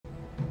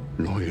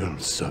loyal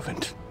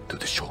servant to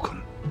the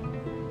Shogun.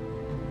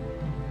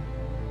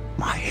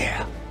 My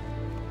heir.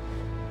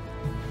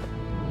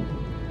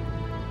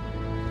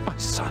 My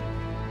son.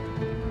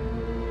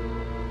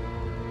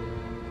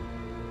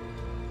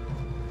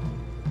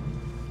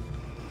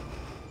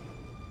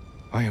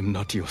 I am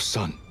not your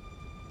son.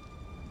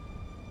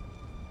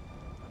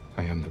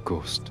 I am the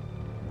ghost.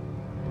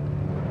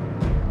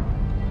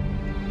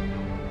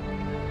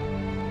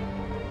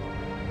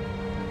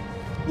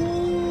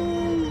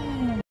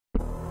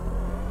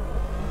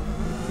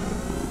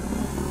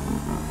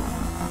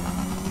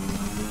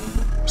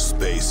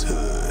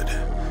 SpaceHood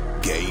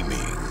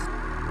Gaming.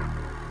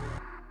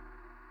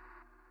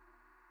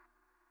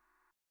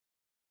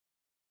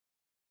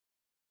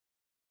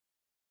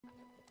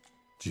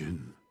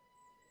 Jin,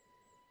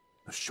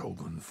 the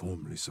Shogun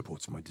formally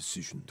supports my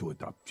decision to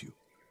adopt you.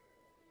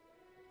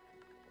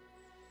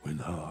 When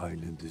our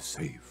island is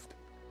saved,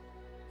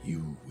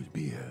 you will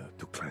be heir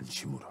to Clan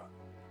Shimura.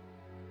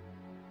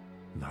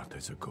 Not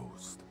as a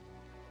ghost,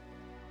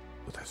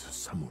 but as a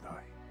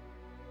samurai.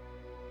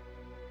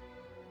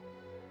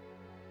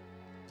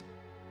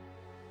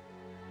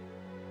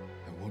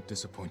 I won't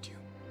disappoint you,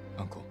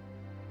 Uncle.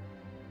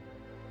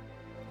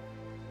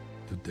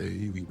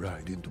 Today we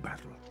ride into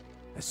battle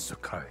as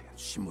Sakai and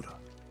Shimura.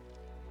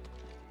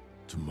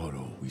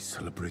 Tomorrow we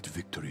celebrate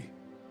victory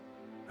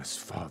as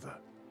father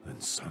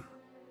and son.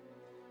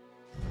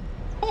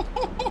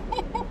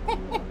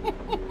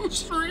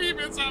 Stream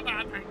is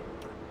about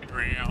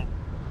real.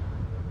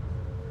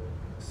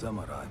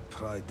 Samurai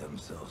pride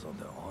themselves on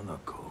their honor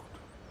code,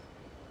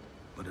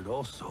 but it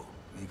also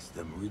makes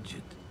them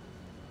rigid,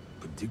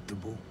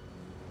 predictable,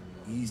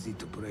 easy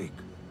to break.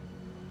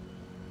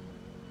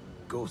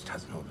 Ghost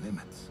has no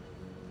limits.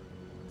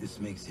 This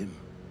makes him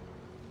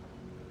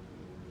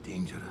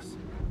dangerous.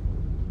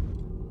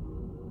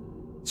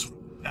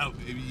 Now,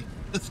 baby,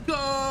 let's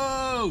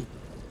go!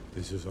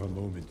 This is our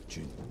moment,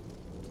 Jin.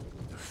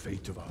 The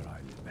fate of our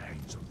island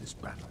hangs on this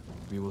battle.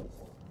 We will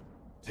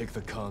take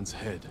the Khan's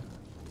head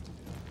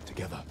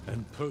together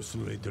and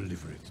personally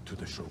deliver it to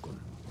the Shogun.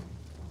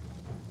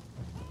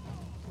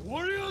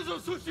 Warriors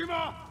of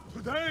Tsushima!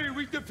 Today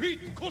we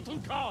defeat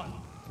Khotun Khan,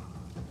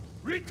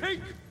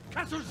 retake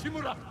Castle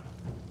Shimura,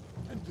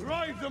 and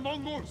drive the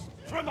Mongols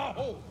from our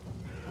home.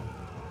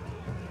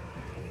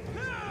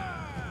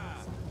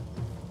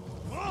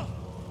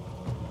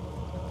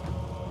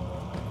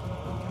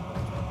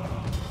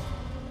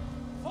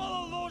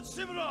 Follow Lord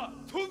Shimura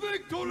to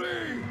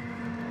victory!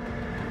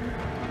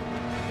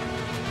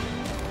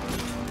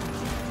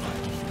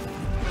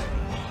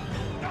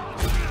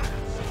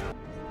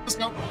 Let's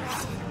go.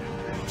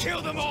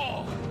 Kill them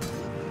all!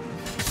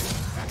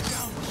 Back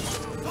down!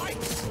 Fight!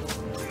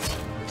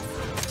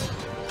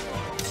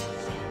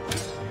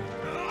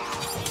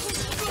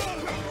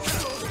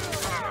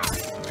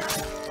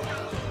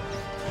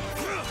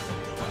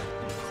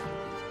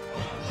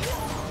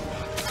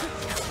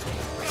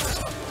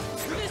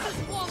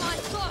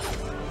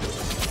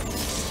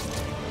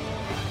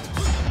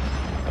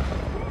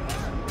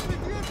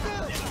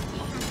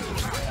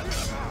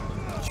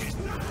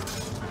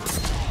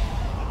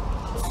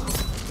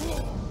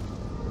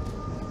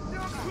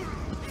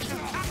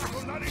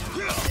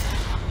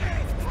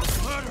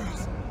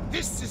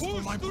 This is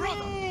for my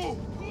brother!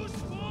 Push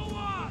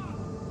forward!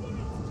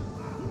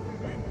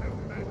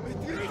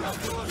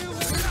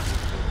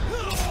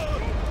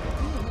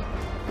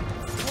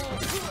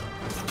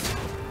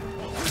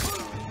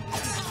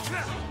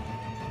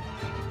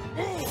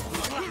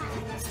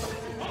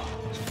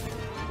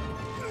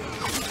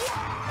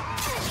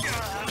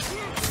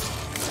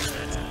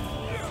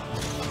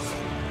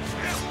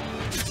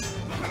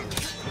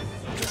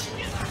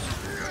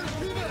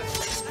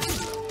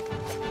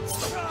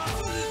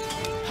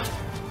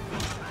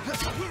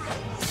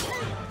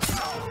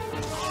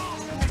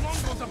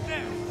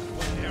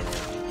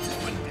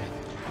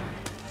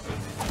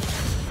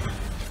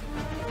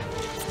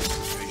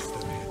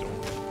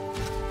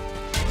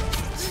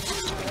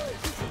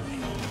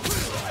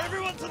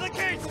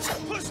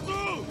 Push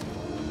through!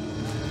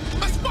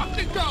 Let's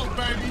fucking go,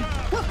 baby!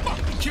 We're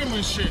fucking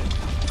killing shit!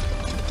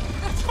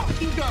 Let's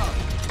fucking go!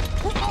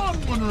 We're on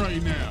one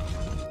right now!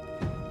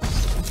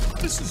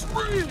 This is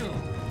real!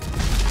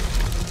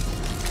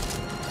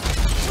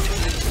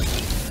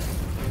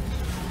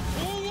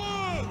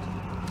 Forward!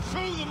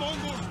 Show the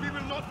Mongols we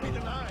will not be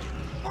denied!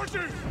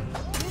 Horses!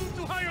 Move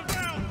to higher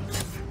ground!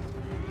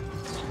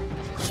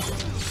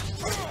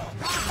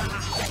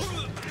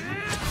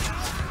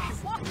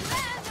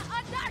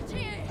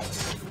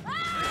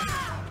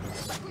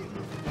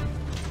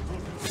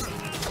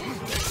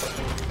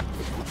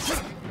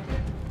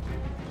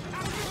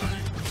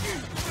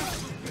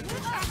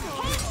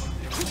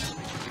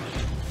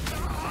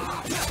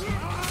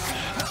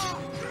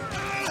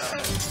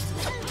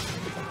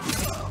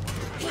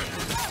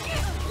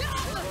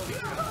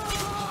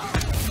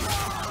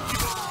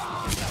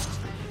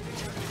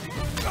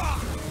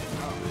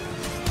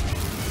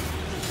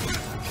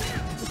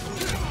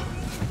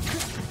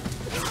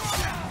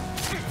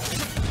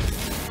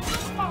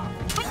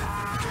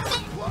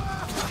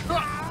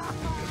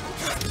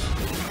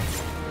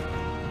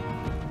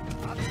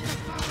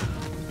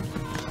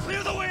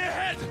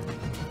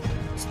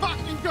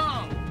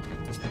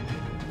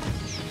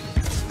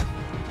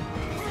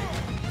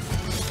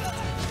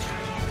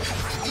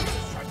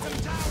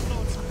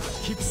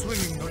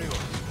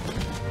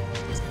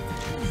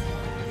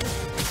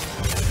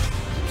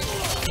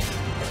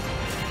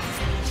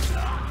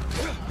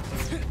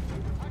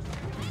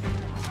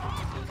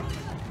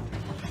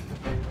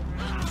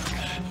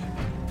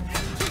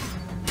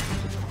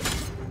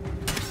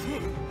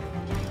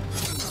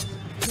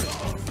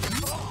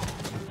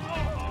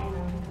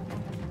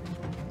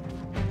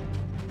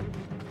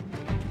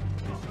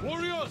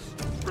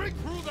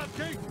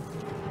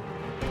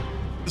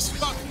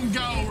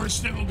 them go, we're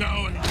still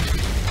going.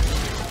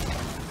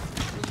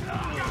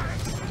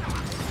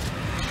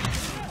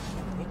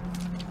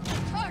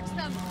 Charge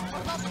them, or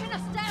they'll pin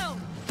us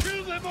down!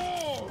 Kill them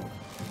all!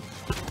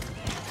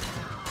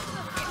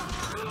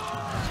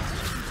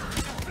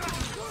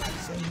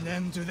 Send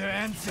them to their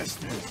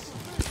ancestors.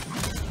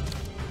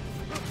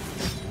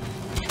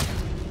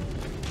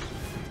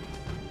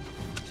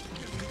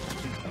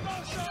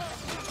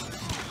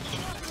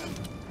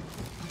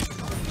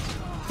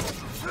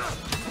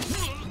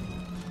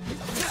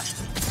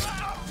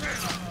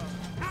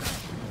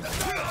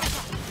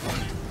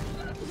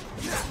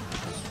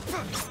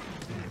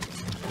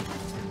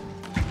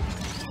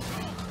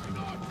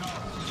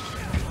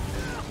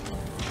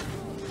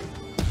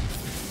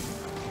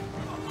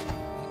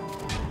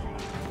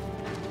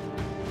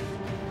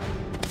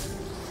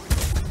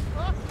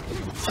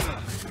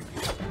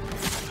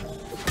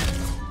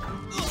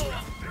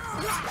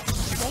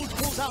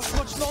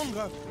 Much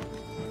longer.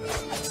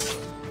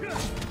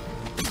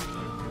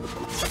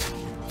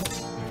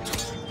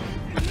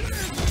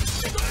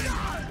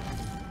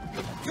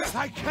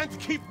 I can't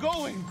keep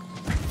going.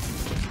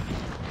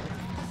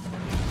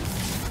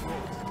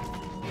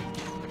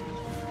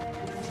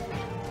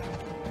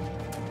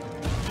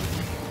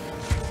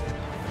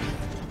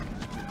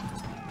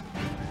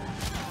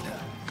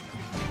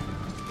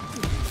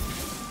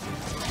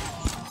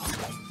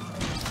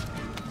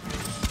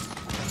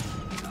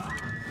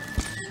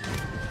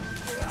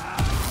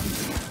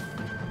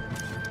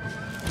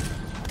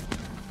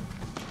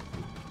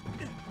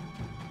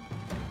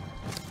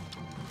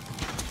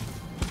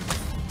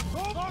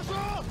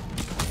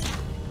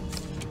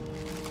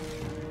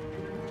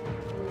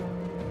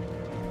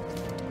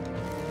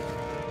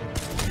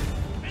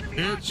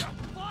 Bitch.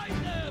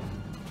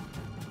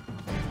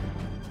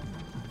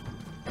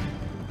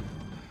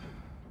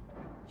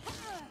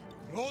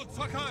 Lord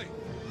Sakai,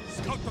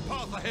 scout the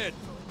path ahead.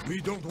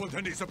 We don't want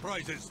any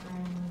surprises.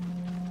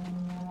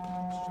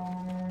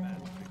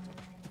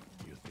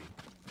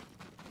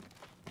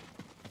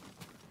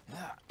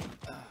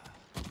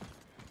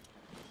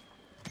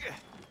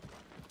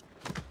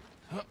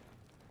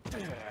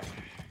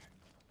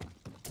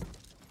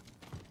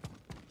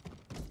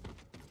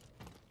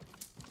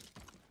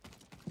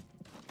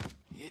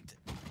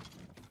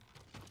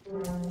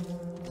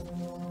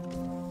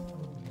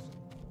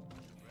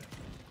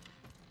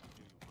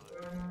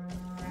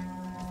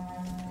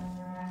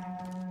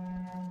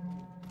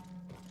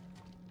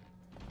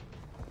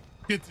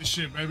 Get this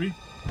shit, baby.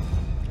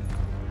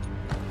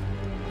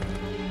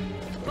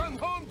 Run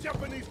home,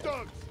 Japanese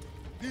dogs!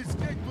 This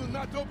gate will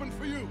not open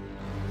for you.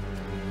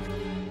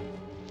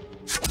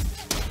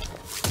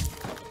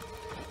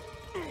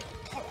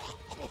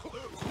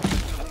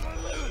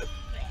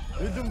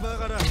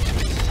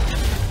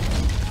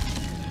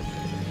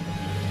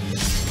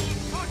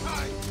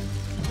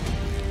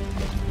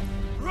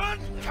 Run,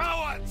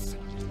 cowards!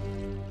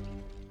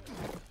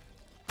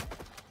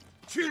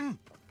 Jin!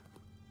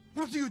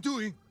 What are you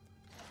doing?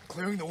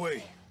 Clearing the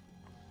way.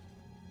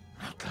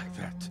 Not like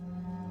that.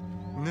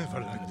 Never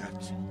like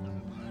that.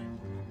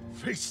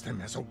 Face them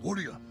as a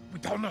warrior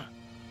with honor,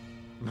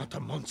 not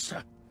a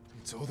monster.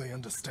 It's all they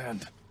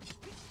understand.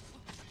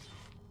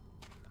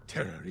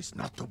 Terror is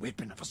not the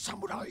weapon of a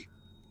samurai.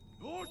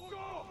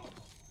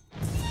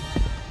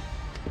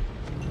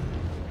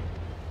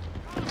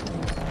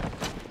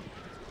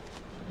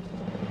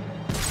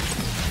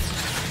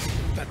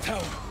 That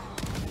tower.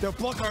 They'll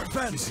block our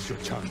advance. This is your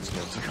chance,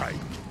 Lord Sakai.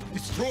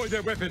 Destroy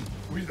their weapon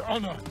with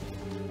honor.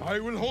 I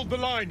will hold the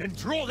line and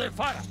draw their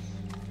fire.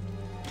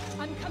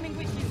 I'm coming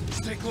with you.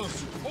 Stay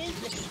close. Hold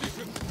your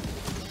position.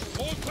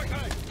 Hold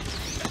Sakai.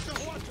 Get the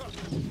water.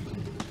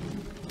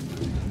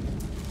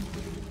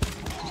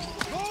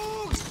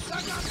 Oh,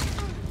 Sakai!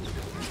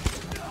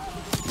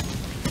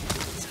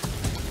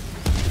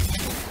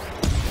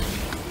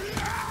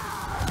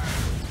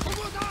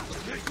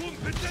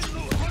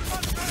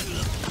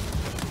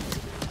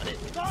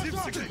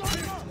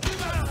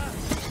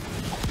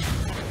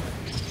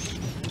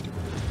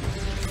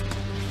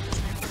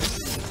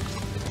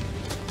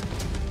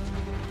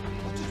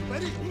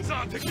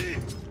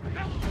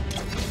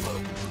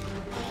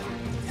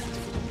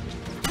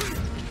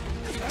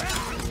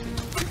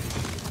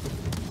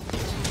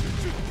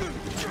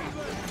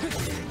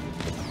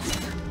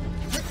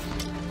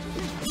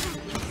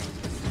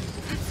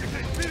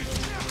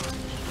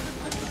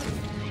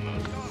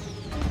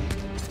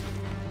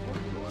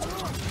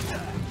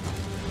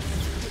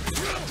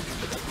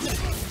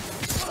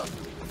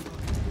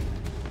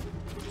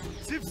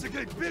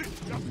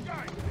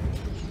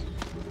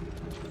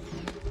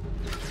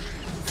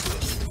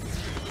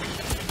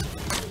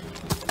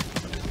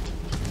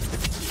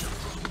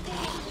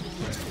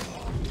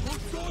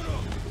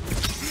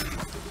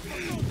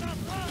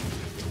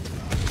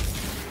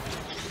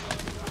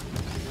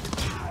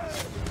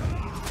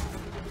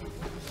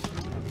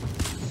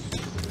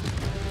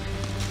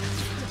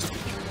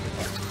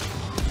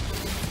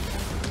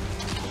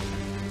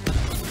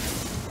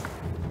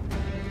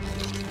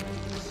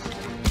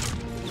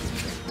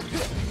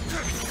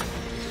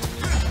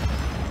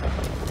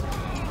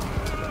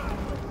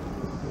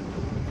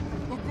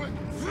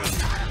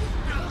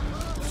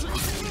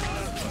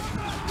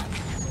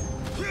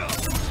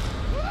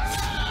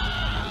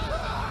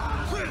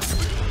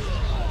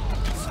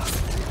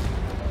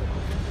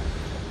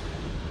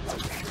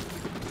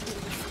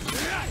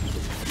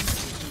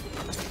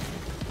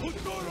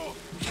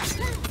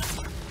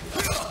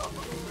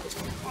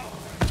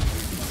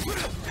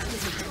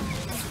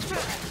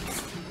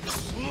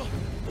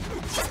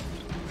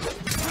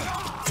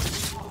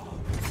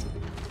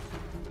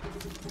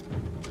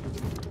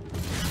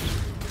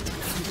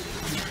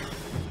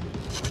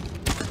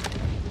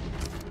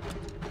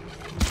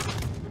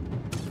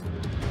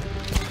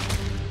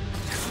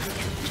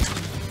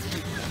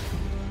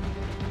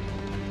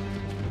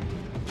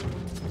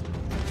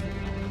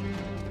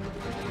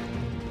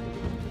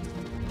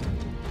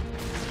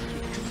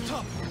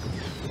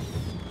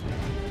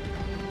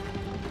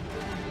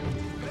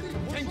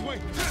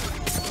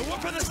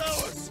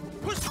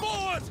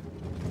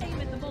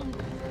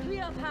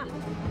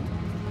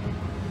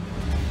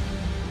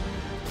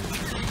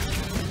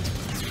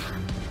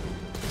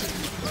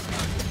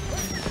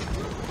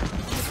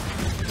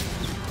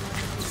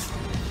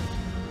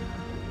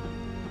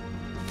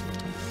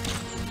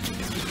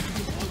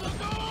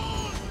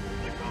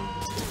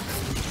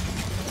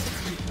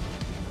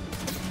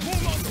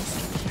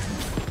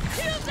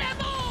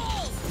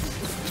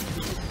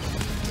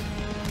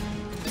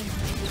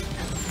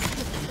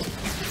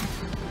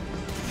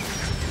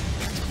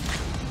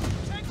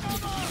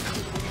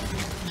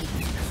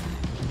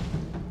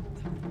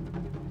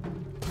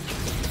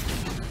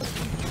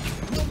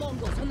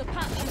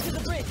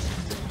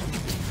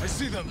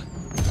 See them!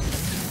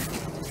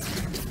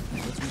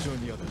 Let's rejoin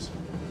the others.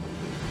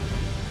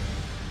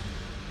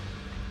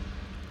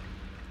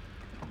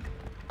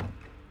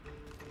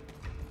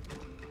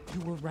 You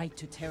were right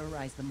to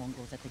terrorize the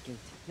Mongols at the gate.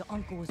 Your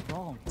uncle was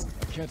wrong.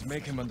 I can't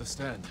make him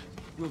understand.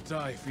 We'll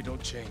die if we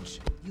don't change.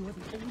 You are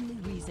the only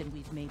reason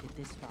we've made it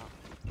this far.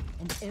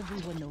 And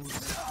everyone knows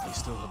it. We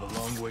still have a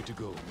long way to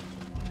go.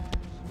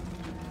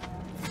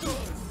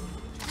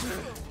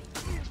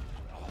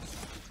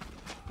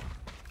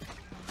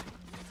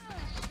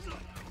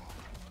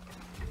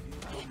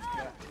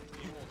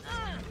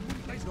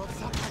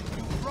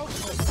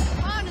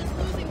 Khan is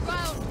losing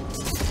ground!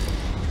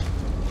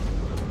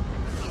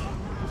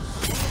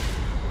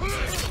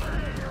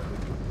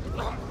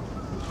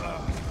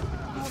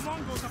 More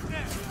Mongols up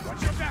there!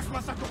 Watch your back,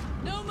 Masako!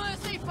 No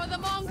mercy for the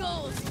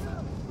Mongols!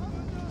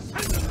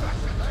 Send them back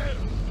to hell!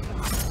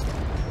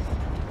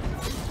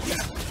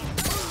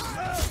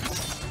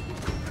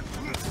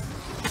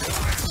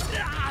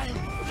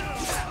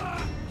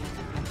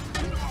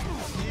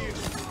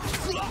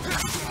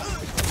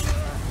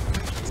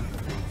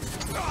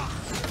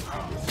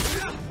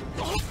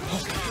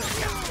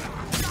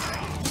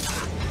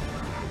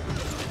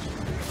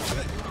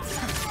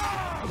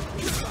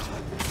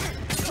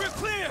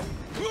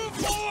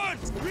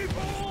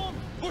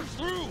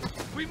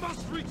 We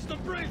must reach the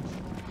bridge!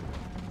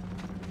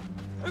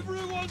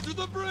 Everyone to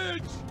the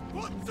bridge!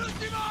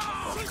 Tsushima!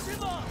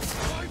 Tsushima!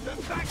 Drive them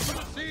back to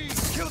the sea!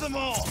 Kill them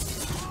all!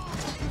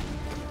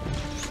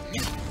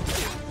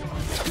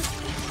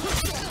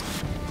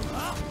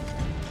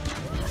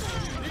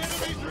 The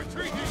enemy's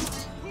retreating!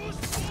 Push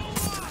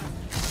forward!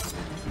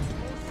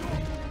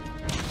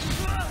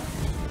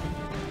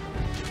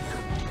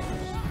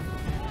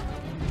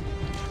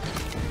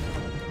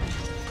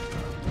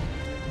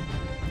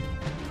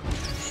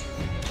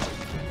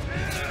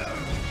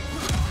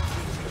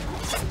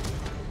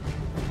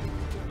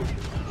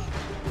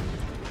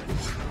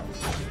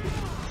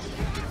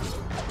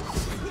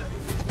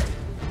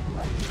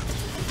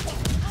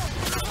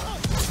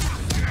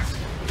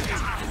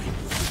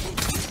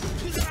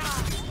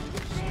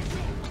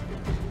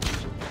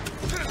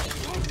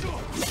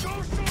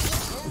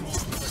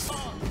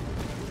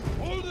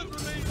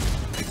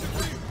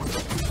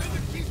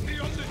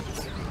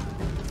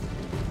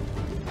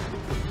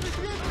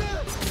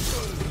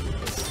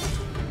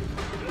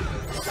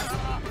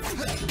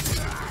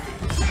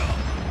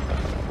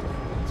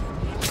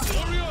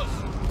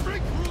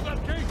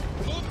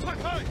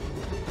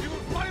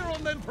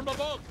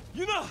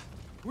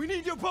 We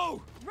need your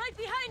bow! Right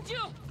behind you!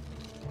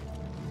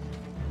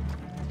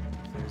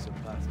 There's a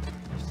path to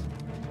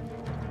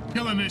peace.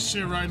 Killing this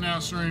shit right now,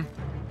 Stream.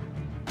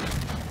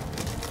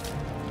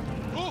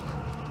 Look!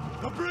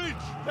 The bridge!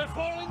 They're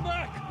falling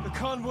back! The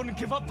Khan wouldn't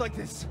give up like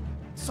this.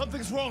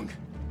 Something's wrong.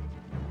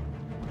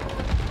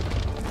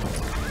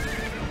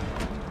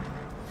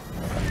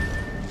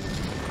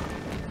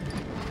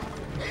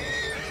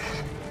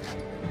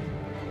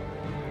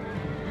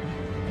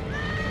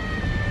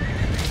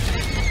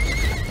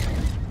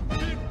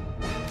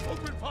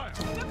 Open fire!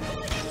 They're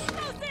pulling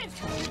explosives!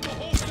 Shoot the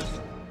horses!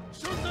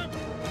 Shoot them!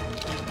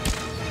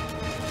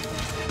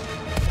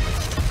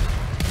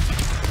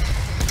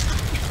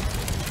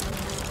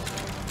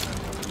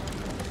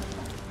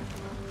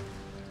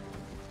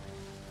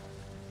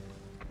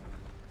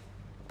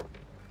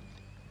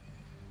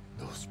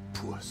 Those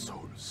poor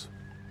souls.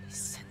 We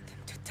sent them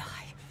to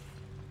die.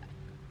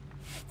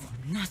 For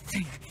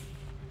nothing.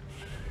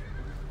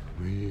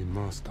 We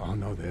must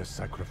honor their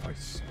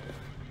sacrifice.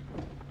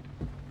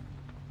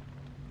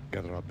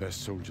 Gather our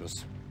best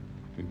soldiers.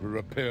 We will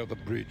repair the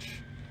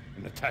bridge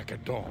and attack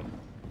at dawn.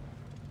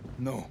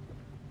 No.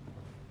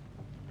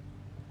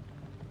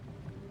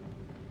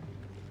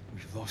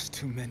 We've lost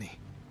too many.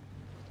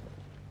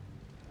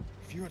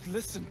 If you had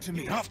listened to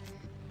me... Enough!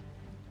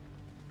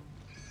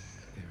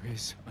 There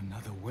is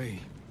another way.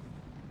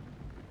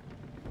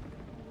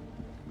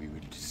 We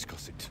will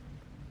discuss it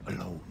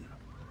alone.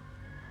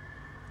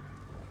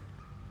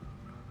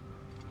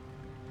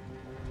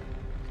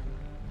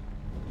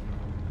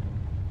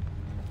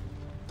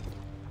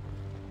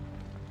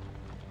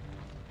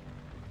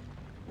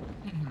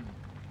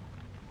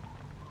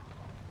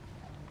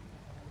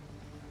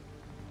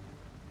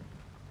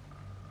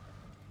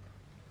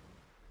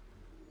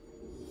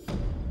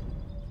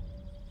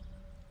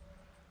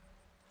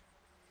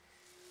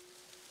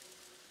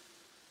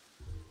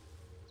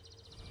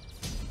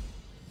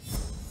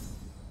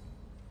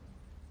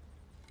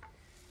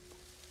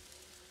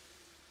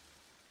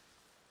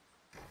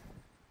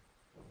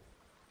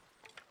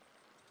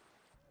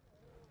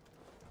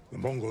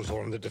 Mongols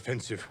are on the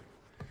defensive.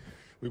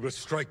 We will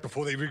strike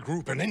before they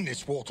regroup and end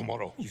this war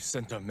tomorrow. You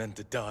sent our men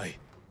to die.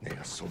 They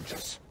are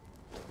soldiers.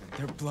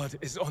 Their blood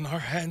is on our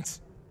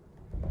hands.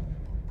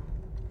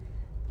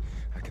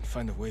 I can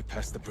find a way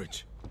past the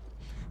bridge.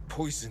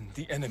 Poison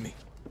the enemy.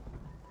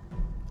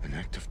 An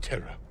act of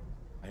terror.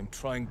 I am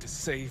trying to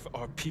save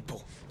our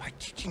people. By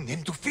teaching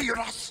them to fear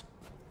us!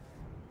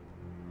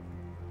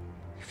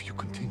 If you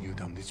continue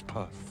down this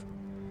path,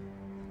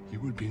 you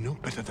will be no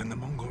better than the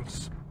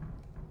Mongols.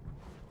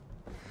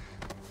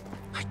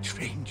 I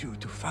trained you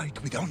to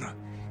fight with honor.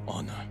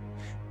 Honor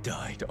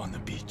died on the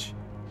beach.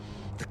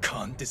 The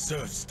Khan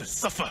deserves to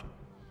suffer.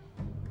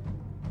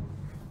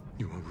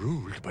 You are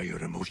ruled by your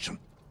emotion.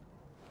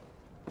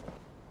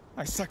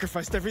 I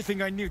sacrificed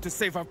everything I knew to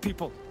save our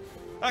people.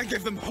 I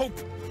gave them hope.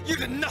 You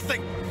did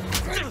nothing.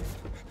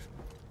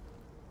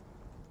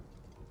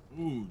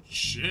 Ooh,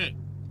 shit.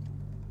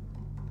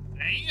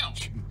 Damn.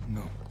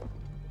 No.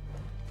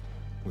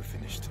 We're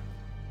finished.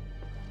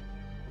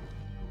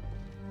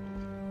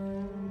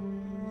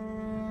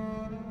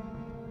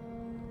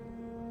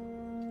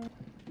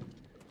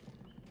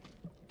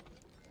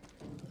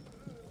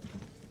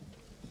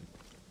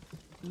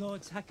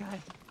 Lord Sakai.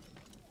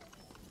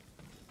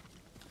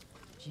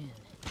 Jin.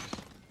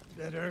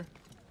 Better.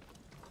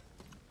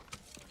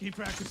 Keep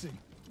practicing.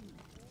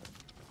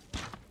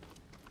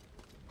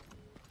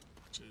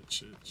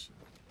 Shit.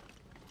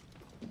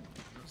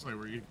 Looks like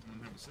we're going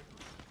to have a sick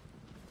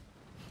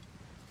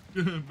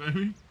one. Good,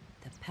 baby.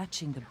 They're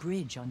patching the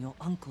bridge on your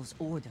uncle's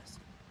orders.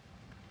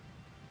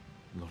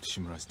 Lord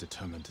Shimura is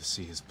determined to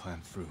see his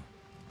plan through,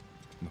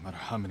 no matter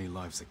how many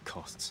lives it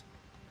costs.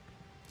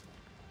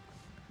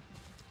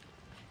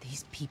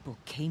 These people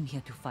came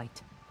here to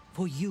fight.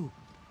 For you.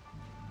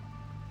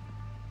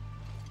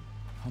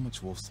 How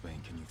much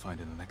wolfsbane can you find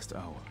in the next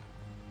hour?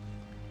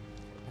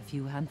 A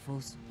few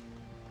handfuls.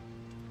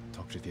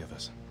 Talk to the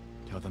others.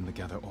 Tell them to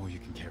gather all you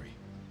can carry.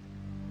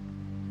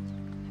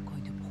 They're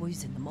going to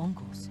poison the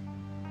Mongols.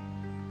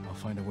 I'll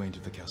find a way into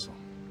the castle,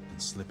 then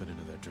slip it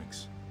into their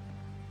drinks.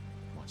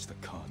 Watch the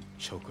Khan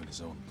choke on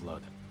his own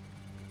blood.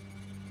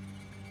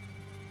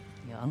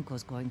 Your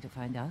uncle's going to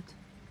find out.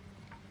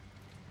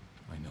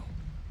 I know.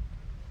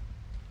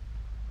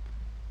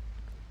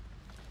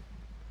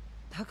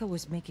 Taka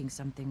was making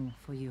something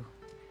for you.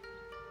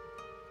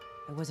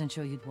 I wasn't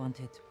sure you'd want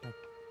it, but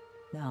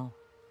now,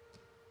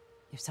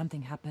 if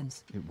something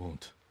happens... It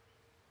won't.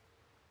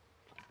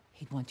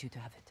 He'd want you to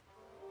have it.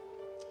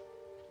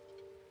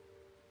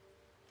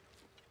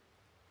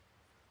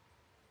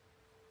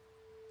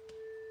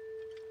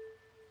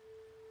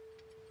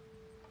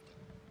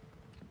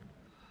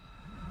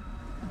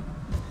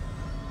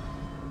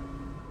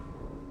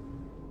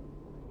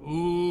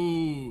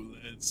 Ooh,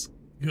 let's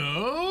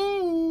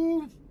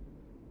go.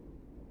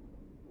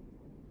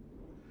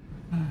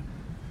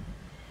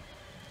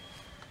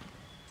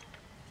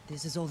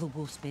 This is all the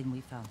wolfsbane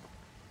we found.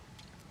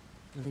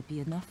 Will it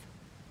be enough?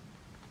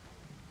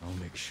 I'll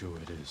make sure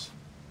it is.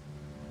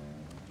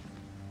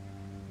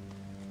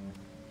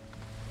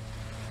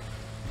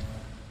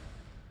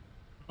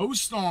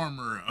 Ghost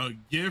armor, a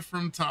gift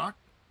from Tak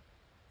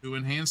to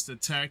enhance the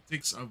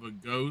tactics of a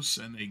ghost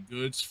and a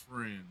good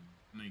friend,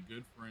 and a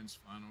good friend's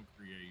final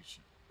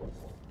creation.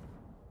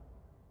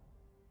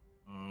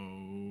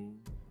 Oh.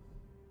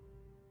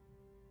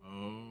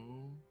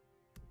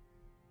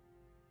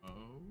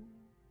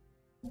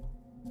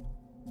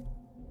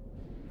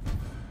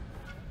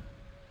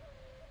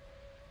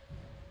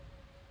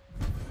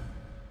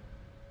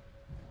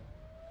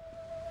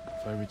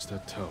 If I reach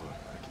that tower,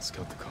 I can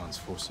scout the Khan's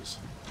forces.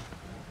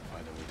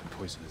 Find a way to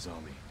poison his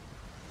army.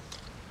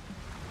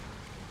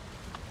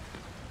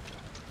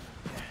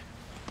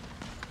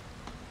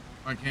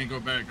 I can't go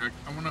back.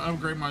 I want to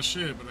upgrade my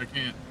shit, but I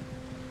can't.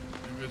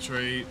 Maybe a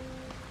trade.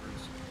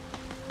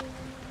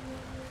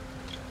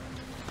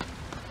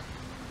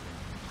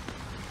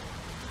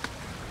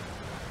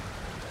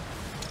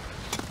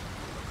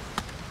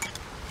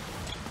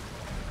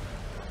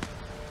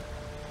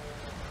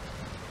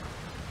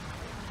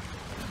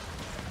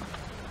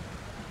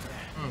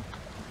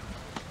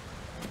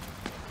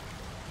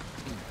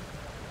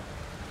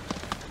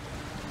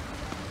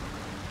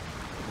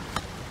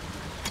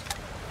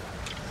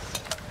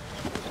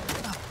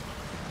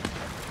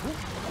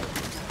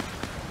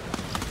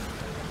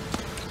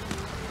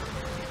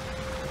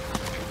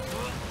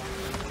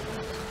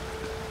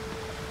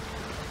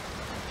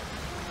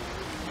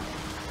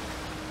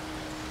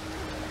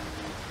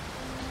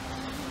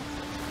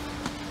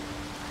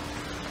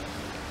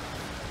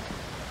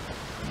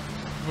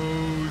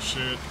 Oh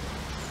shit.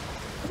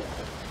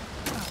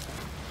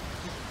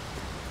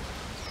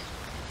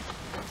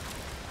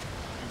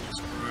 Jesus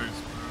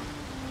Christ, bro.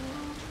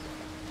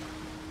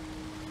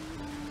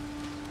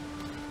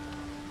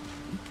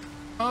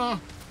 Oh.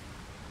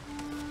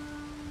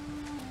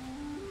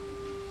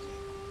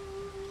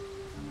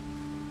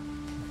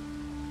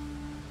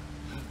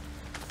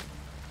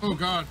 Oh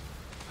God.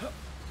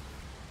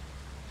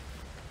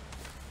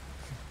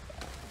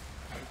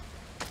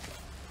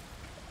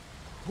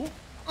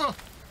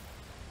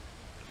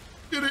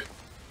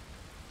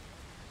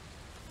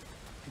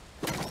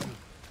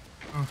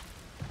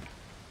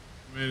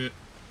 Made it.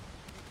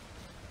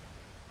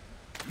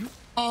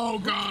 Oh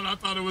God, I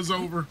thought it was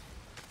over.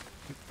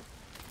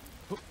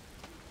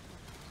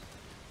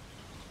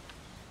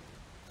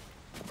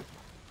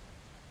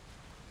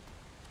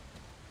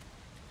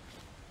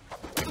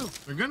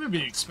 They're gonna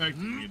be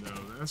expecting me though.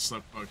 That's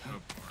the fucked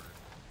up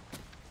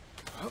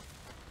part.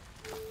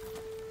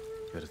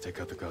 Better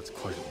take out the guards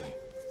quietly.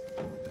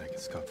 Then I can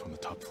scout from the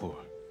top floor.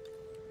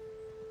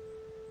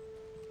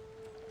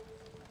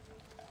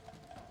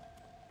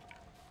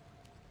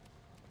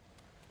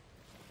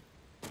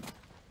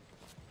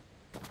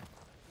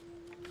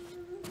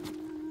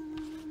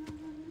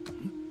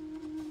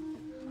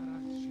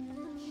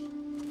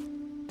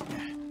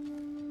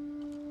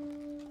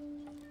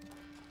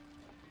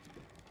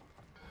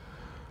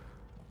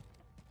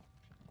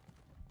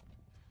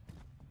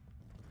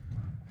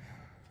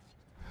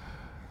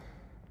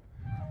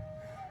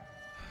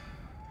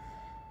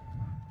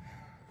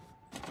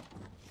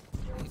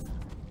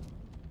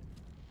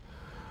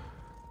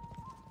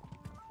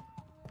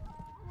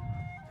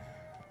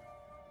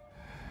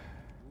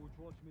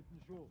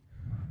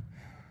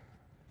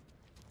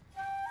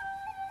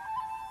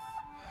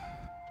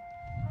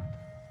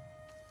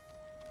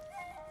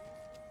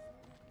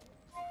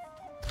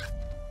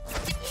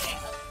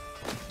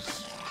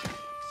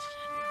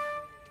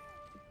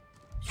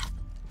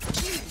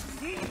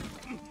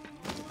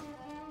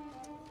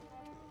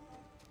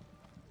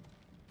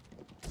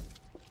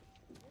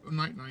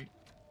 Night night.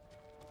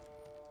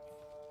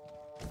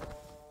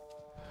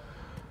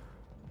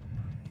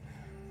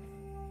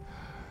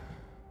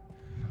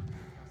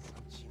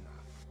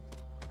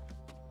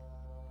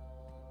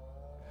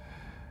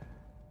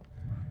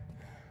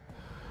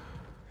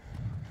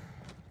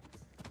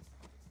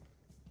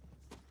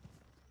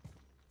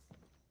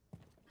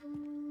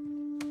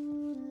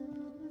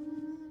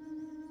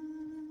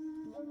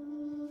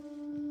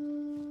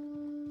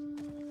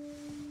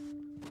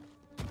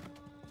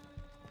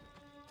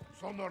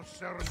 Sonor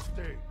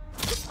Serste.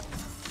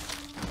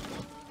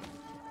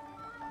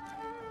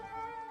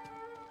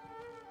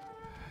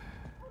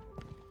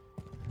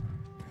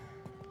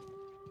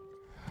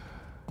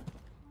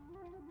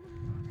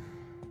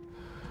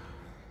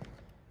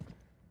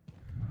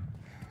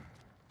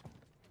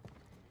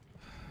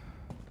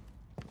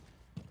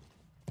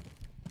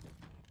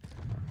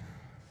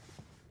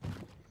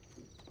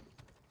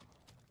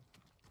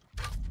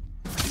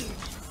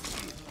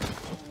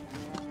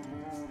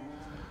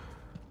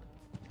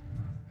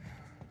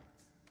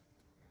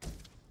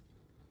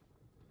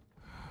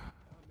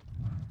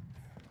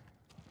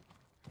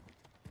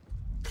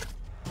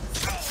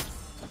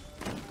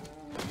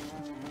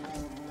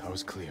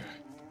 Tower's clear.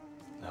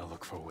 Now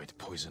look for a way to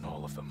poison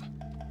all of them.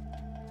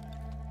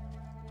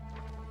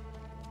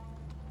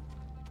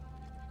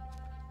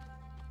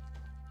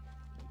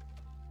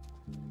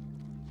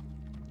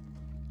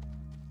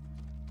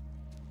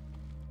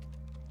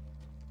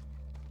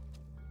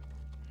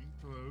 Getting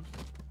close.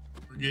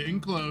 We're getting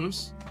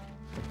close.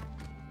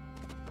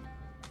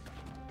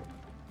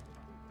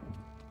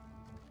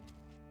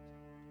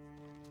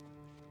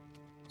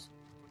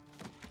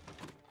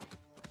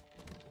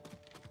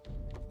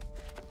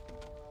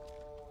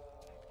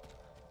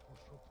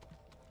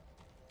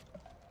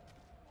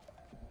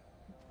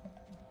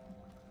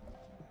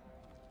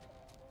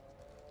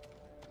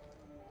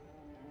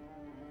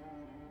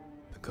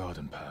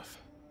 Garden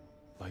path.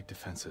 Light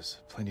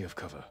defenses, plenty of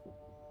cover.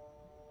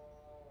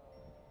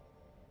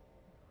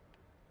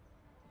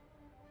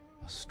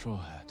 A straw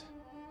hat.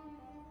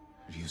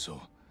 Ryuzo.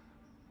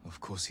 Of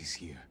course he's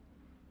here.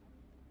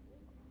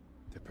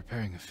 They're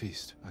preparing a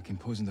feast. I can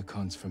poison the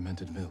Khan's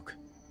fermented milk.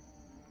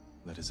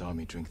 Let his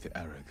army drink the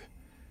arag,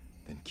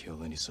 then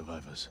kill any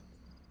survivors.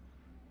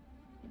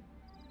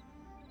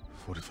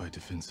 Fortified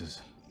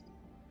defenses.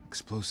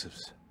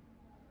 Explosives.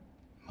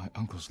 My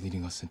uncle's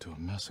leading us into a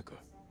massacre.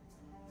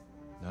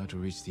 Now to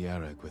reach the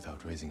arag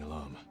without raising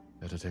alarm.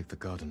 Better take the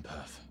garden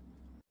path.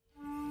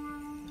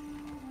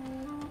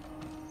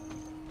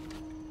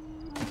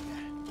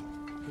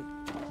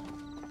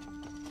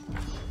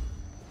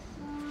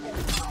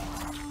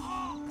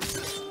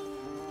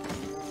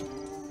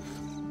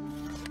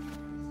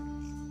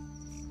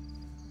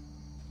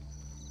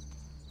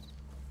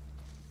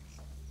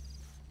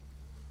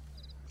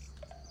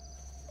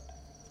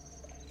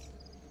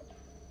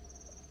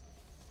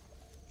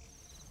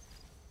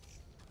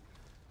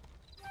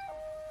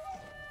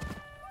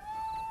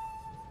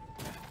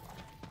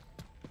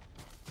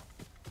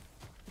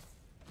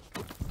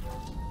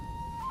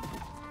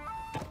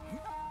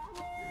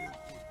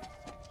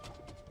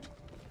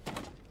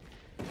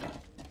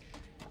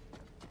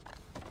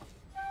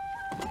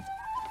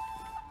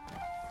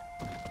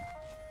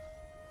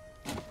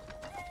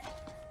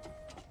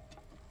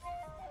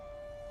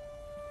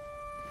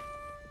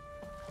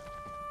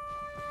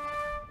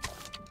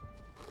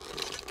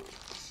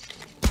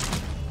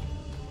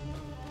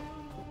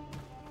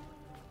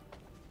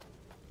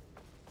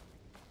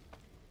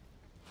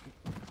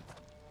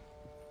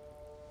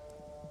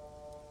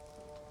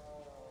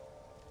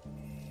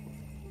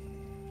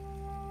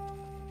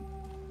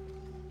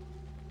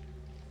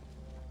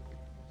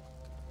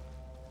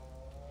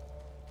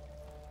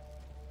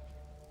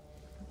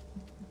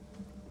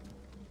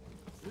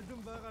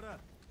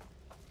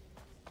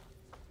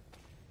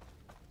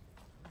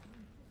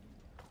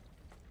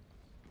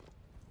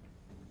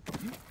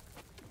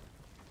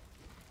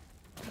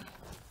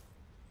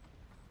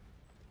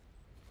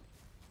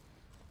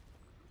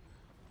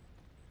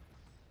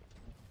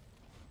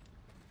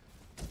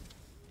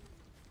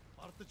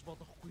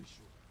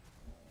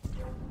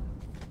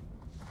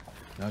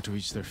 Now to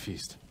reach their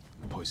feast,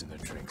 poison their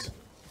drinks.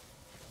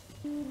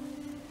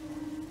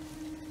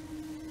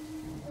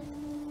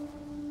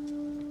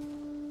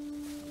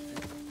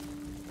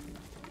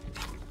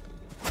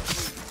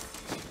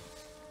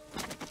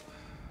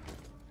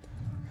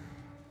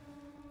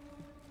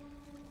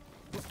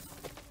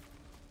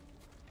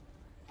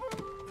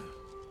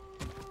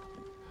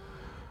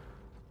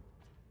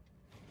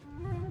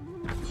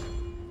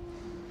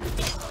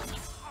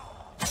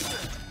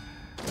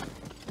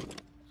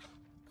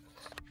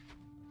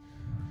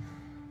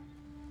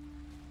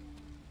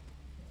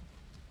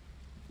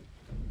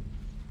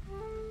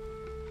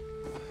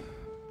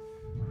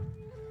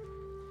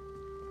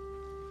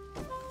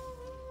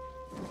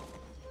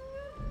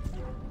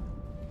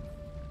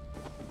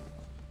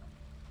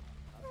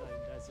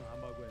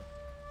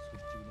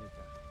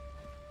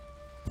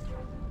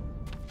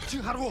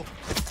 하루.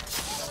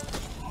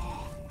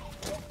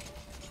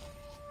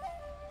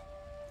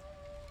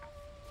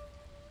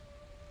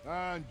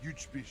 And you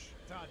speak.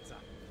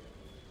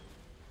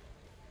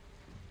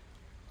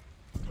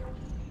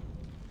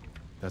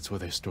 That's where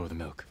they store the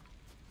milk.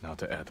 Now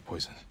to add the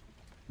poison.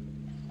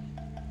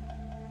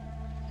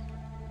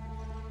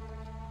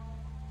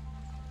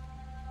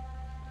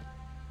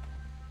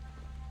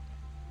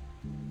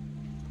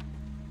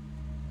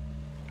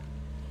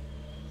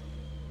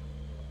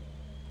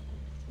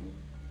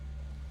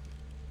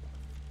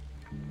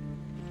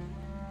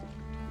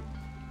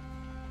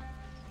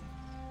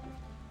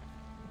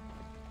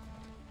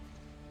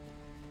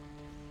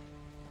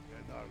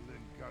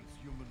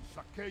 Human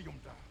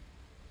sakeyumda.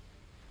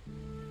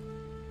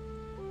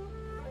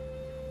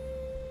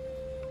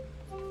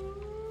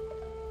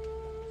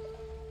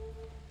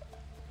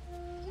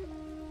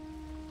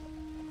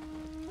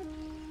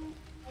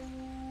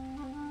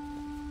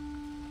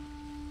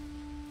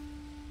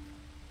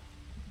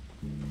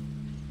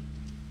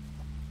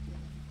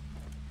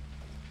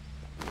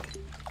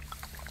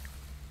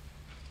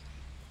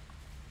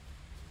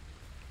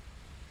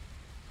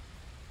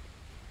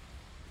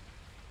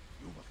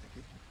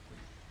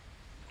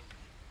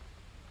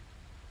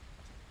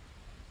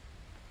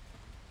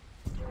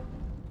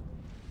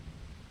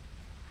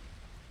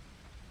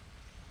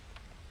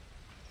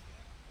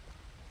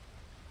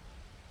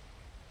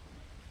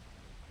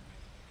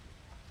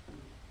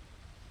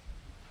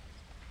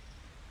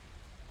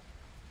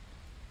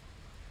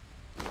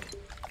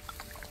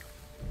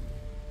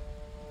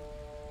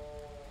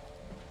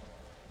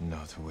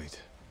 Now to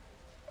wait.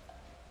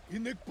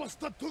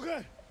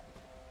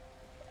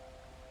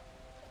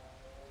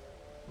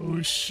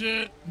 Oh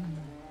shit.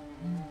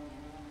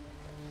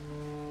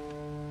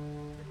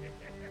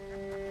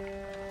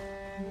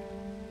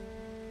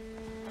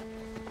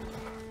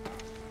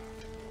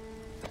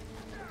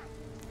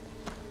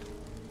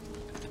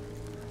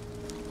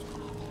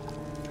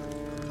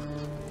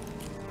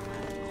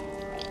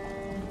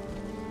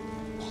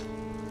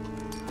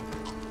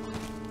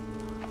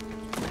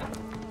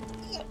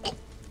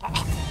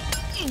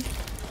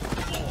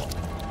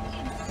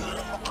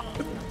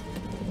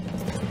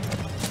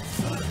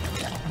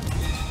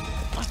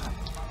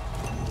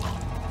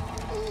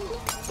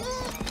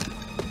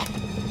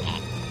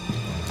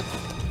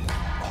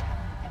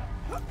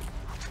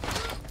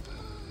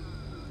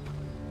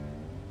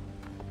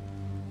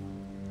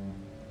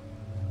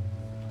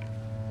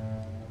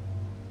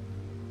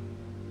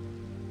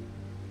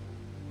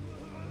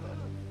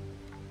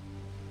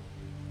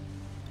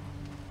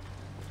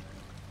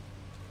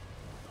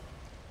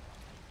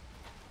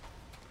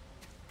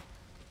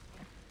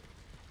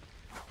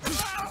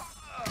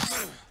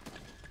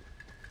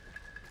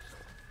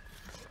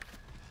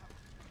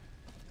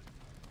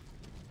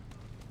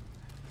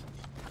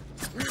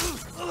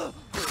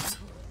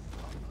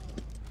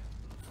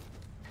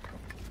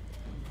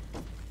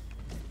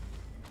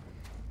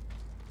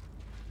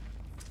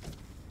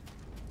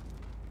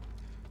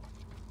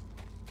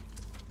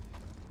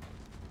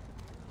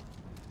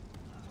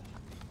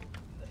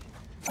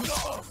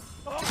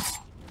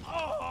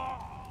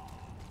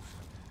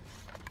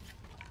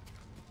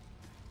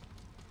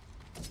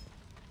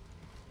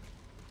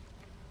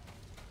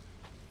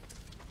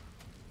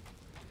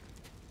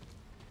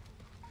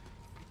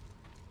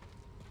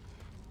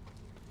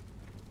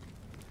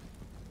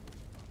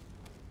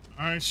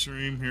 All right,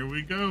 stream, here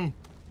we go.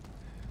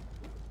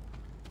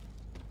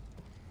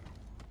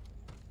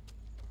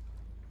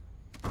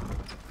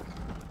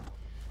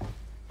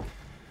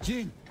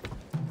 Jin!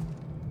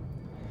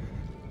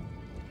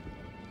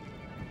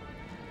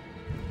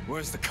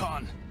 Where's the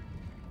Khan?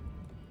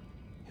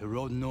 He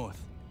rode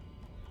north.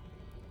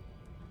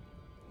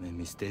 Made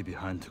me stay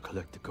behind to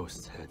collect the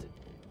ghost's head.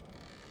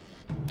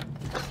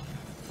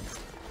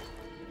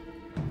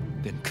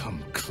 Then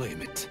come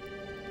claim it.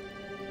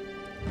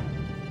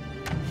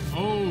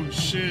 Oh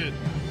shit.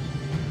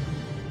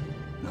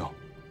 No.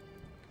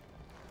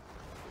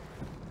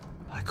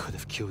 I could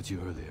have killed you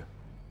earlier.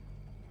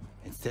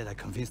 Instead, I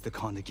convinced the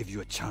Khan to give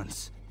you a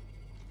chance.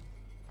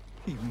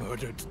 He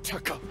murdered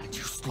Taka. And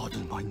you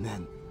slaughtered my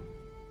men.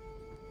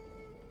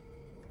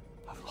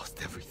 I've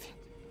lost everything.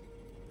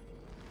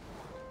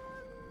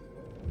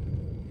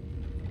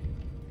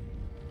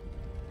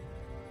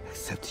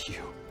 Except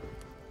you.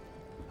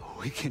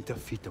 We can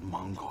defeat the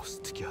Mongols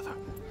together.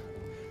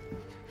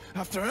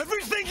 After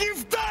everything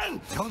you've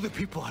done! Tell the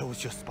people I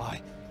was your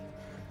spy.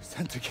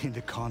 Sent to gain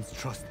the Khan's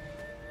trust.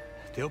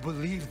 They'll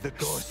believe the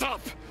ghost.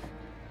 Stop!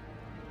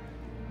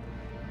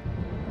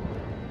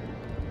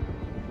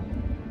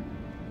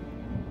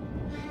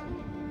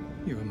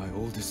 You are my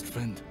oldest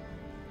friend,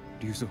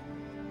 Ryuzo.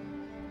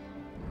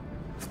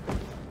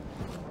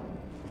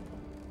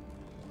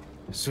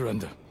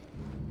 Surrender.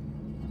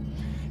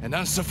 And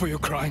answer for your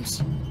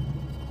crimes.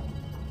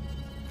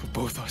 For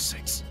both our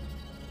sakes.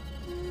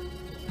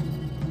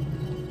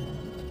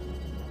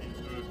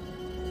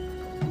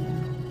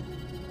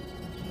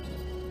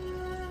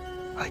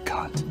 I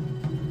can't.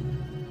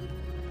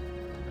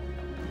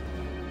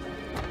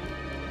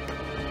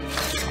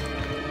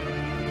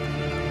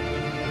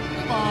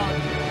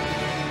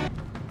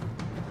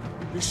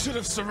 You should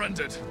have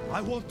surrendered.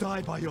 I won't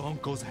die by your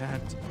uncle's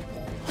hand.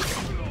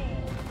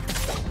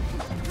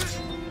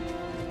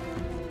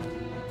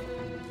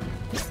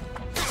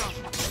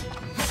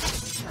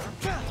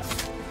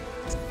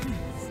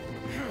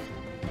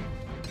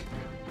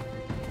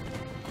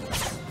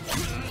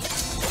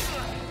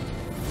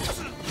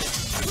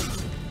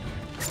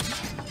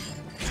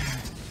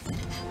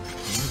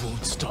 You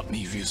won't stop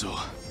me, Ryuzo.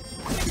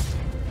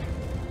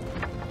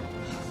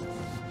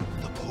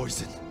 The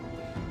poison.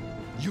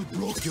 You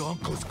broke your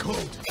uncle's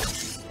code.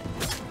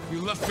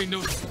 You left me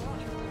no...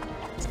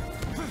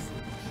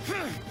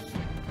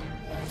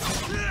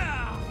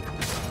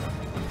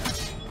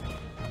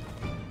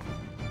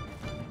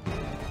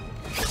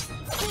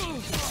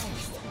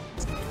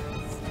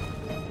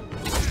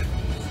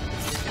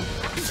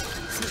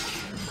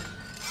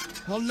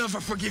 I'll never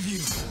forgive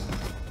you.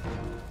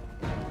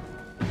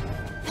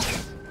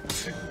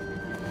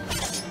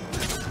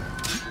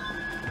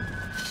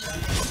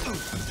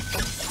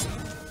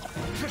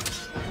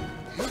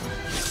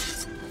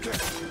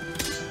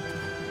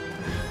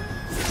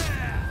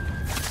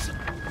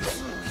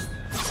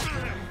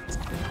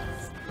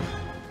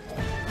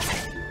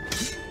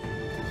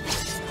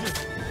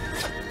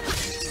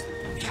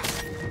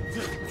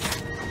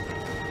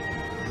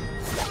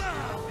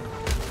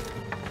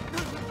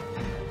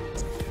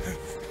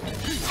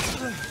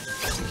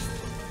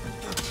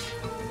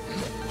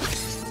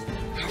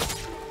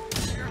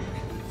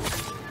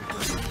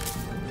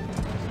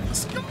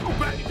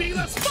 Baby,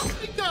 let's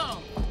fucking go!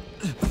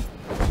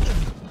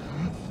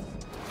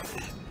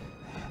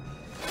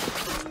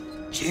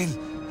 Jin.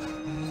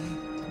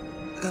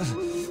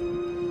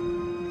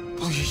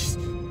 Please.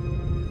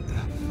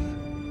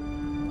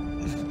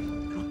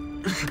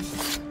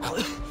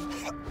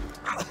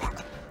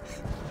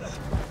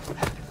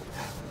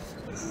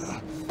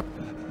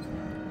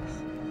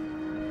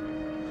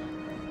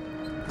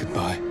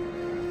 Goodbye,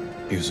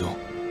 Ryuzo.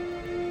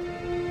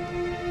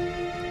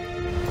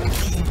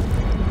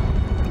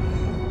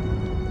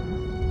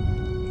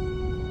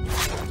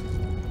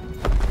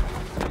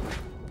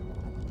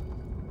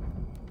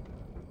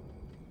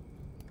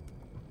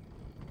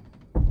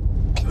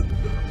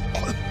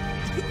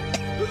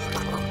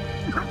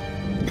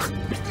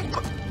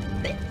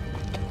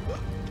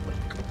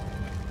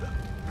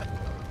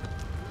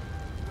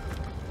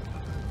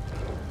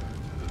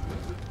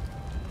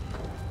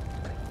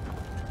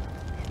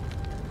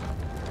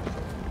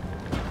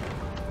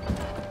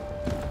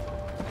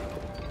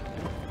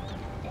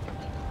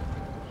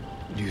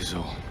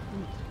 Ryuzo.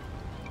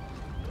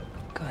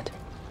 Good.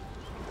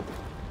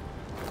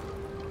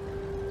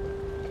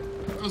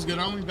 That was good.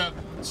 I only got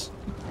once.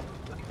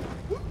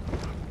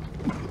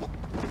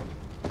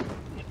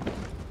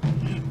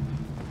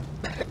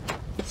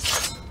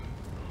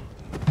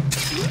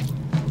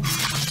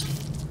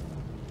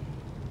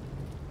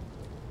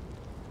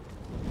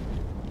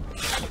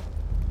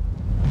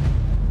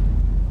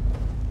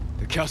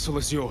 The castle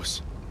is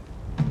yours.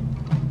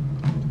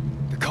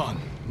 The Khan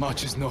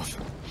marches north.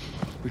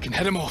 We can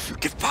head him off. You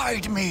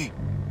defied me!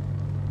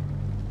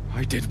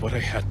 I did what I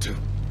had to.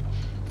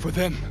 For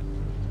them.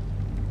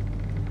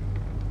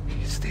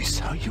 Is this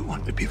how you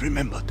want to be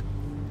remembered?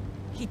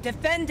 He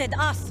defended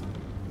us.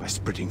 By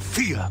spreading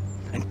fear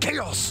and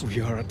chaos?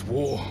 We are at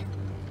war.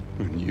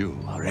 And you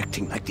are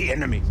acting like the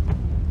enemy.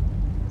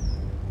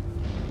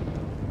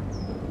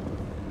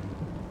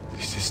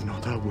 This is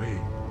not our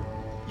way.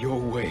 Your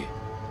way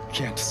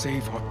can't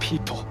save our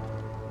people.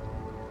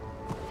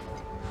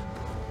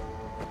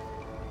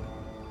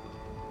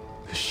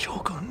 The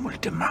Shogun will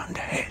demand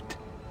a head.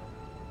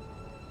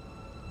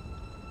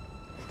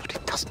 But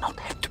it does not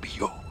have to be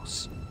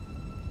yours.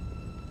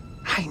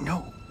 I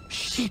know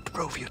she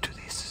drove you to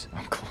this.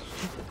 Uncle.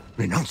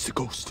 Renounce the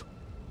ghost.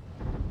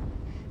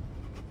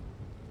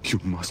 You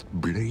must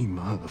blame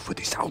her for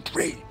this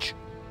outrage.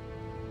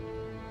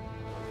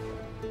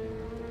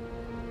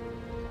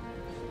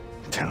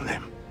 Tell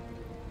them.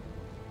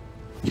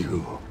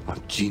 You are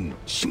Jin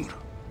Shimura.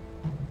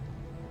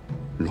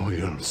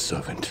 Loyal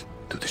servant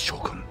to the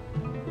Shogun.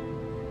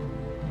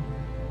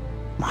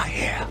 My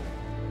heir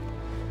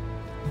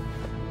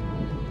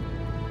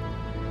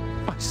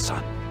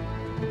son.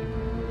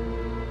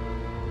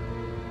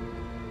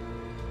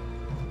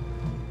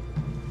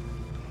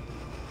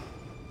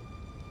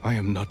 I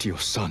am not your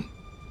son.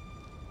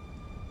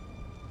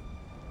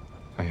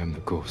 I am the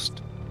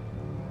ghost.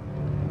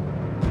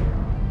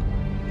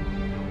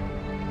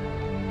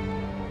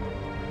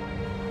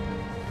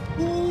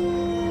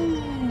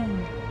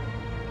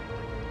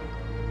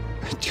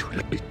 And you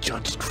will be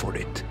judged for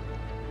it.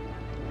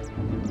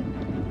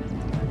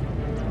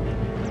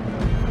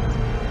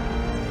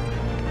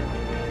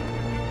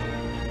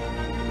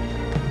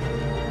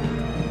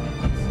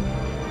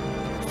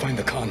 Find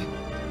the Khan.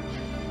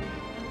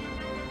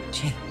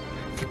 Jin.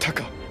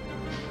 Futaka.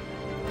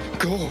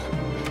 Go!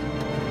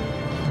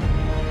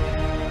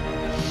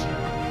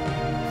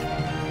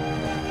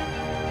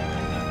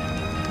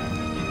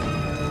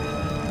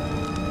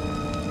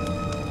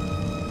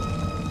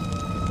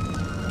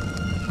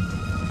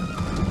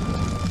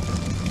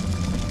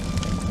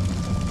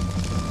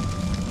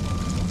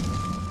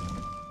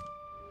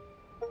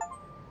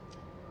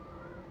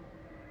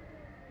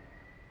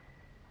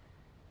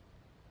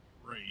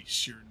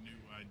 Race your new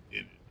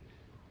identity.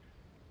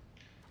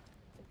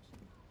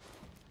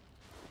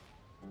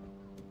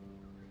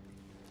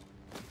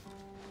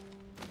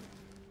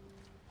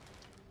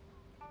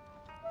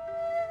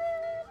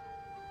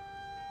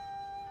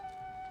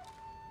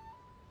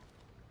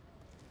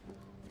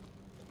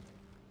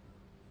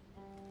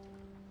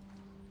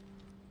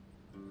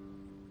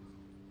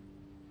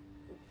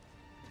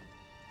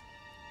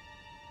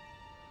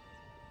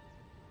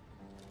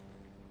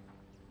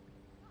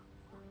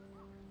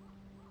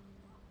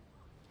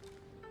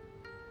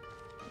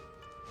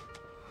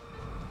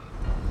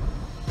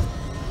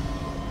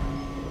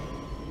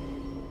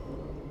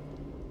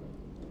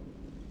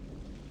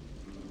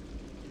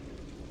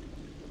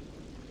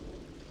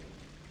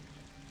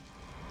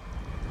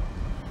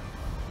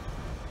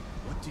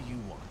 What do you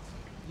want?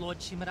 Lord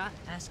Shimura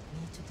asked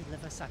me to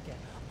deliver Sake,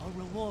 a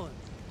reward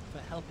for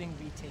helping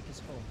retake his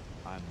home.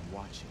 I'm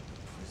watching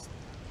the prisoner.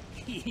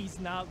 He's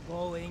not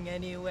going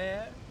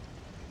anywhere.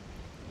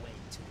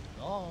 Wait too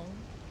long,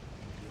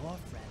 and your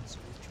friends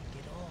will drink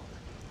it all.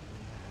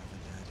 We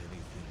haven't had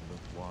anything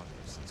but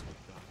water since we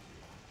got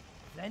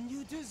here. Then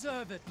you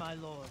deserve it, my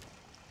lord.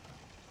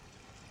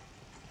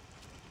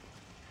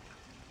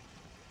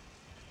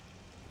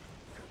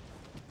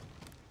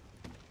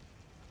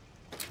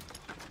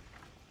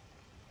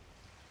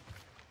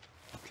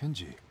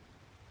 Kenji,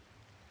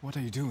 what are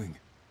you doing?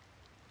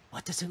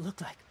 What does it look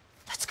like?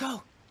 Let's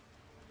go!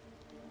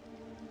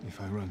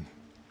 If I run,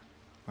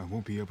 I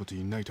won't be able to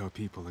unite our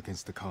people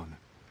against the Khan.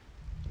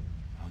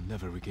 I'll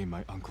never regain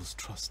my uncle's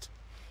trust.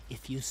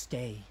 If you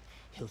stay,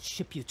 he'll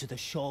ship you to the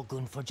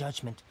Shogun for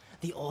judgment.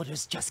 The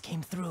orders just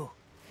came through.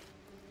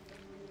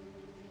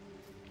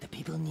 The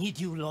people need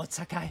you, Lord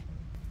Sakai.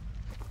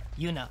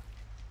 Yuna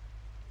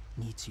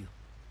needs you.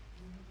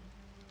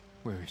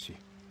 Where is she?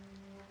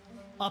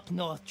 Up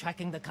north,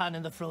 tracking the Khan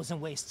in the frozen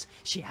wastes.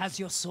 She has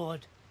your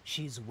sword.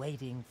 She's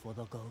waiting for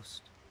the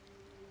ghost.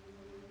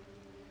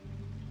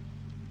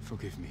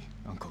 Forgive me,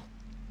 Uncle.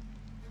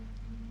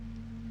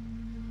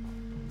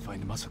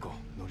 Find Masako,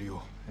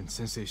 Norio, and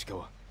Sensei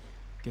Ishikawa.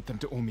 Get them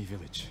to Omi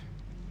village.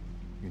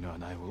 Yuna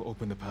and I will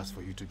open the pass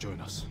for you to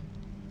join us.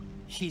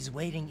 She's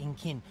waiting in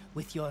Kin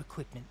with your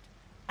equipment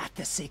at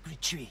the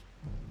sacred tree.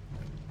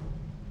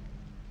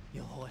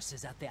 Your horse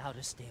is at the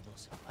outer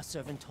stables. A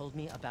servant told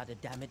me about a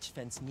damaged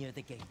fence near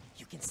the gate.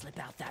 You can slip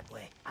out that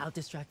way. I'll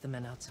distract the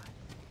men outside.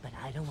 But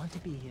I don't want to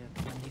be here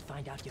when they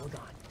find out you're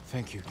gone.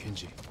 Thank you,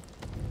 Kenji.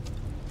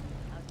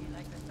 How do you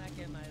like the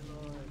sake, my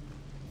lord?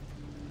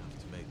 Enough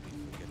to make me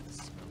forget the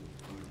smell of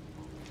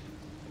cardamom.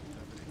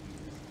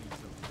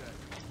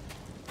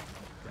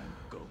 Damn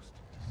ghost.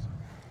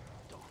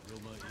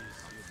 Rumor is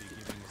you'll be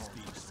giving a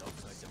speech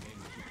outside the main.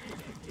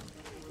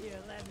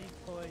 Here, let me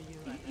pour you.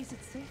 Is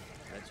it safe?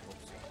 Let's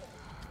hope so.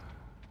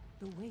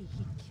 The way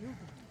he killed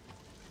them.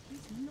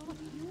 He's not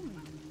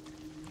human.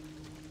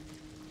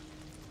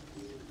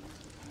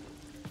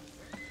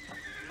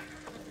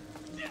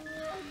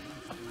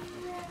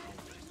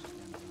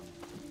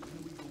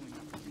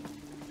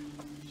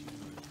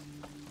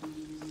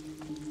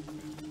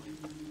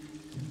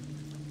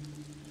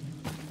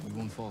 We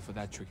won't fall for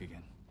that trick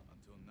again.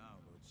 Until now,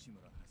 Lord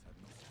Shimura has had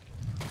no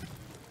support.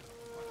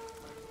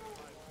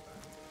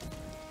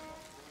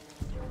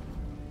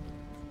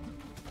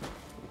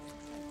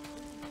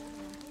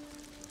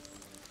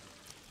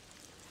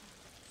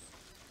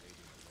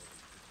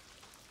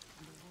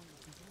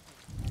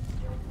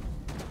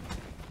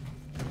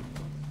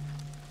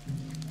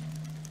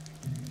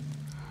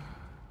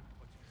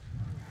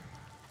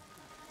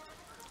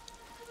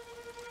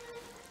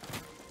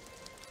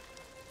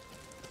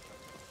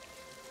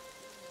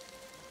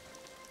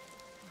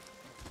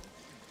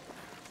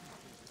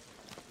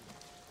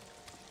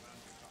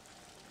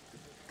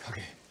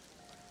 Kage.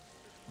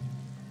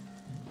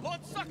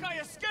 Lord Sakai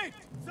escaped!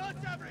 Search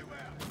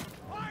everywhere!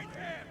 Find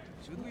him!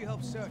 Should we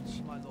help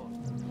search, my lord?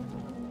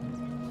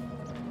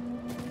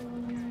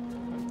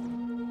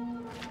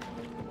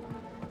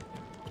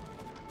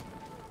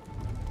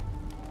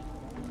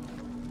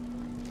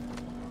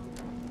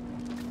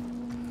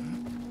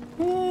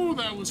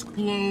 that was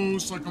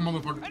close like a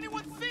motherfucker.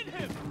 Anyone seen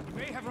him? He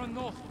may have run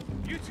north.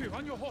 You two,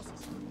 on your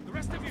horses. The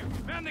rest of you,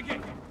 man the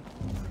gate. Good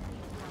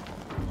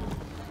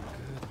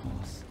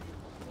horse.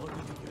 What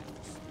did you get?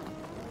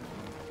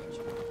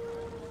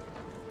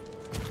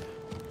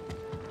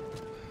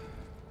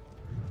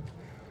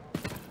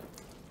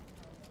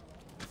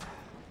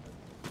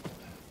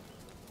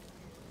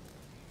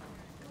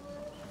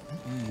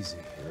 Easy.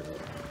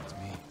 It's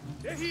me.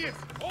 There he is,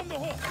 on the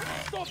horse.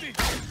 Stop him.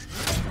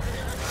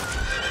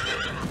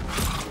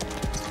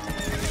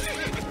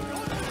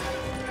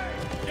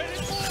 Get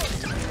him forward.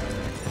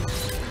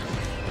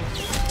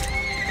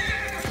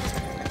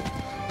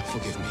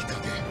 Forgive me,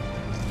 Kage.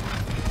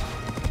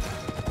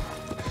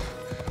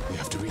 We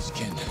have to reach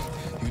Ken.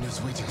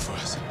 Yuna's waiting for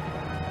us.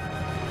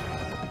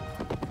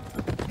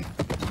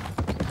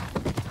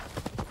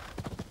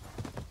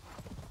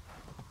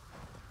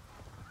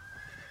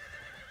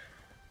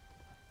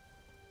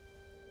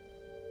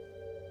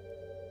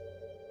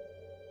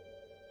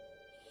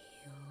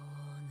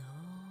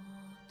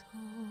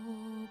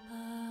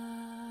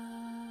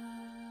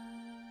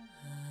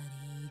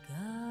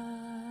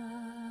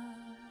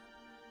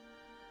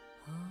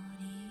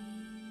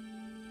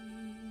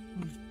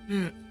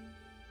 Yeah.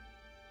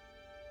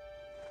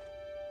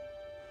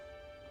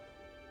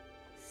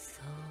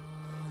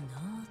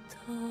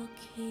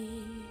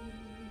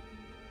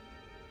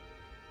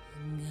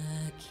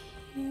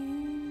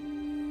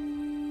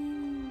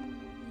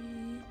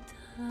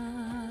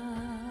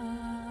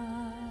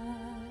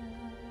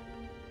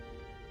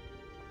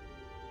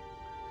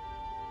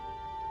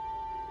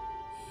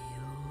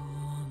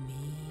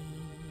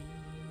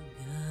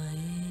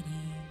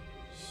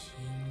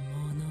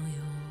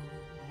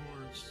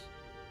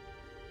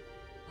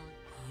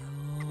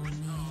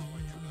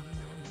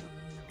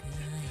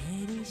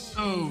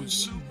 Oh,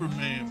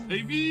 Superman,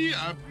 baby.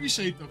 I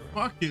appreciate the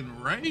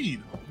fucking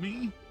raid,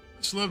 homie.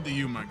 Much love to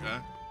you, my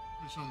guy.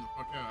 Just showing the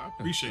fuck out. I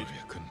appreciate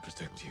I couldn't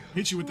protect you.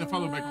 Hit you with that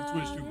follow back on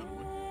Twitch, too, by the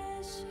way.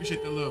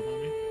 Appreciate that love,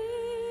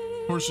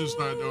 homie. Horse just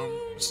died, though.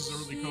 This is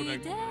early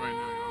Kodak moment right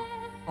now, y'all.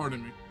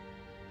 Pardon me.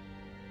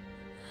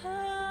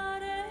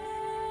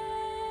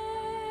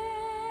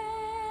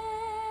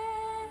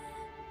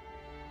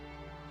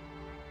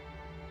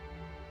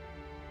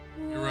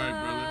 You're right,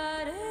 brother.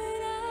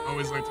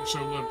 Always like to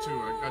show love too.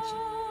 I got you.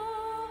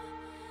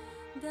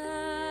 It's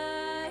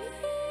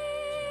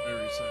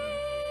very sad.